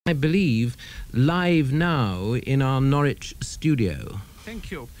I believe, live now in our Norwich studio.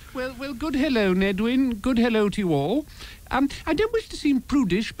 Thank you. Well, good hello, Nedwin. Good hello to you all. I don't wish to seem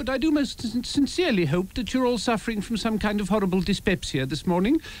prudish, but I do most sincerely hope that you're all suffering from some kind of horrible dyspepsia this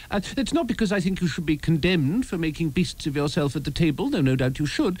morning. It's not because I think you should be condemned for making beasts of yourself at the table, though no doubt you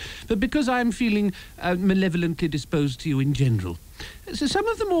should, but because I'm feeling malevolently disposed to you in general. So some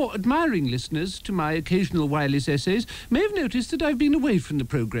of the more admiring listeners to my occasional wireless essays may have noticed that I've been away from the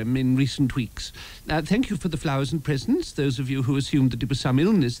programme in recent weeks. Thank you for the flowers and presents, those of you who assumed that it was some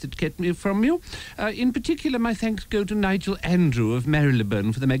illness that kept me from you. In particular, my thanks go to Nigel Andrew of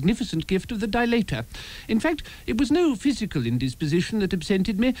Marylebone for the magnificent gift of the dilator. In fact, it was no physical indisposition that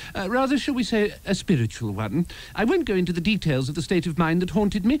absented me, rather, shall we say, a spiritual one. I won't go into the details of the state of mind that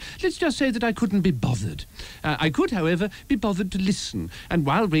haunted me. Let's just say that I couldn't be bothered. I could, however, be bothered to listen, and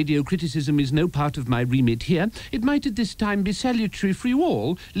while radio criticism is no part of my remit here, it might at this time be salutary for you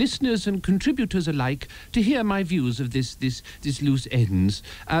all, listeners and contributors alike, to hear my views of this loose ends.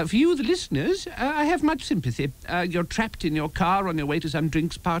 For you, the listeners, I have much sympathy. You're trapped in your car on your way to some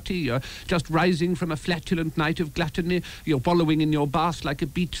drinks party, you're just rising from a flatulent night of gluttony, you're wallowing in your bath like a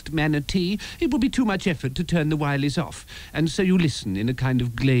beached manatee. It will be too much effort to turn the wireless off, and so you listen in a kind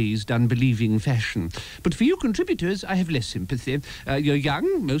of glazed, unbelieving fashion. But for you contributors, I have less sympathy. You're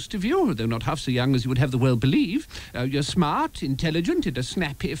young, most of you, though not half so young as you would have the world believe. You're smart, intelligent, in a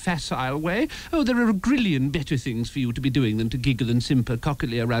snappy, facile way. Oh, there are a grillion better things for you to be doing than to giggle and simper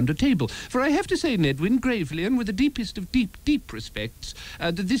cockily around a table. For I have to say, Nedwin, gravely and with the deepest of deep respects,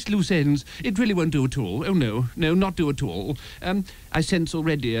 that this loose ends, it really won't do at all. Oh, no, not do at all. I sense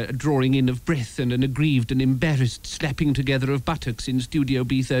already a drawing in of breath and an aggrieved and embarrassed slapping together of buttocks in Studio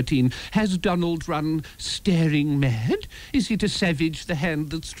B13. Has Donald run staring mad? Is he to savage the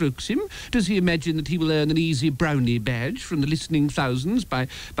hand that strokes him? Does he imagine that he will earn an easy brownie badge from the listening thousands by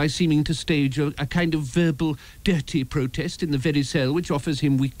seeming to stage a kind of verbal dirty protest in the very cell which offers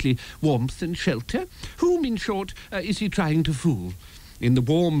him weekly warmth and shelter? Whom, in short, is he trying to fool? In the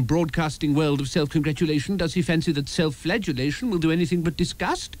warm, broadcasting world of self-congratulation, does he fancy that self-flagellation will do anything but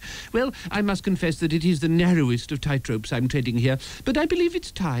disgust? Well, I must confess that it is the narrowest of tightropes I'm treading here, but I believe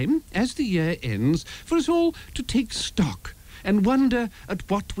it's time, as the year ends, for us all to take stock and wonder at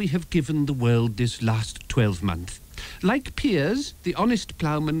what we have given the world this last 12-month. Like Piers, the honest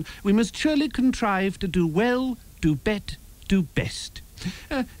ploughman, we must surely contrive to do well, do best.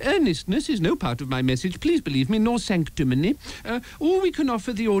 Earnestness is no part of my message, please believe me, nor sanctimony. All we can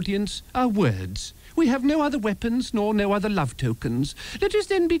offer the audience are words. We have no other weapons, nor no other love tokens. Let us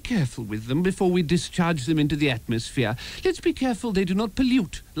then be careful with them before we discharge them into the atmosphere. Let's be careful they do not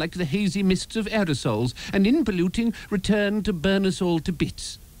pollute like the hazy mists of aerosols, and in polluting return to burn us all to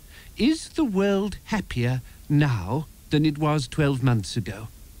bits. Is the world happier now than it was 12 months ago?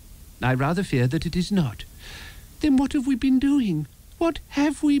 I rather fear that it is not. Then what have we been doing? What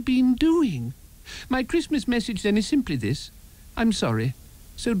have we been doing? My Christmas message then is simply this. I'm sorry,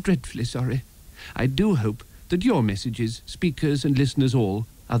 so dreadfully sorry. I do hope that your messages, speakers and listeners all,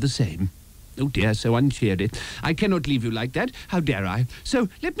 are the same. Oh dear, so uncheery. I cannot leave you like that. How dare I? So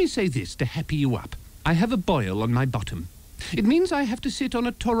let me say this to happy you up. I have a boil on my bottom. It means I have to sit on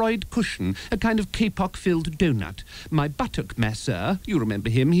a toroid cushion, a kind of kapok-filled donut. My buttock masseur, you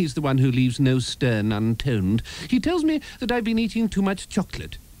remember him, he's the one who leaves no stern untoned. He tells me that I've been eating too much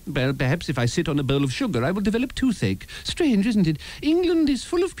chocolate. Well, perhaps if I sit on a bowl of sugar, I will develop toothache. Strange, isn't it? England is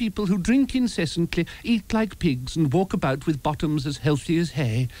full of people who drink incessantly, eat like pigs, and walk about with bottoms as healthy as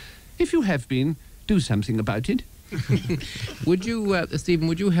hay. If you have been, do something about it. Would you, Stephen,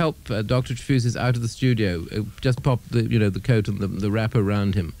 would you help Dr. Trefusis out of the studio? Just pop the coat and the wrap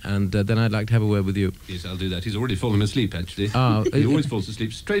around him, and then I'd like to have a word with you. Yes, I'll do that. He's already fallen asleep, actually. He always falls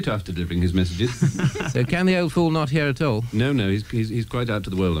asleep straight after delivering his messages. So can the old fool not hear at all? No, he's quite out to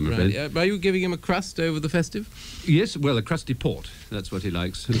the world, I'm afraid. Right. Are you giving him a crust over the festive? Yes, well, a crusty port. That's what he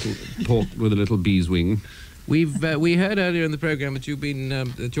likes. A little port with a little bee's wing. We heard earlier in the programme that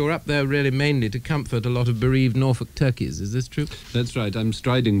that you're up there really mainly to comfort a lot of bereaved Norfolk turkeys. Is this true? That's right. I'm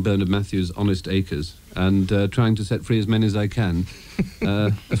striding Bernard Matthews' honest acres and trying to set free as many as I can.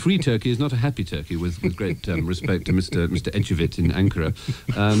 A free turkey is not a happy turkey, with great respect to Mr. Echevit in Ankara.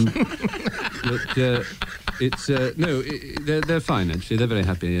 They're fine, actually. They're very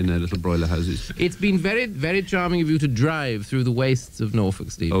happy in their little broiler houses. It's been very, very charming of you to drive through the wastes of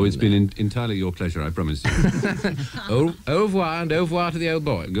Norfolk, Stephen. Oh, it's been entirely your pleasure, I promise you. Au revoir, and au revoir to the old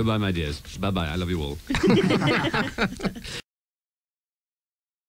boy. Goodbye, my dears. Bye-bye. I love you all.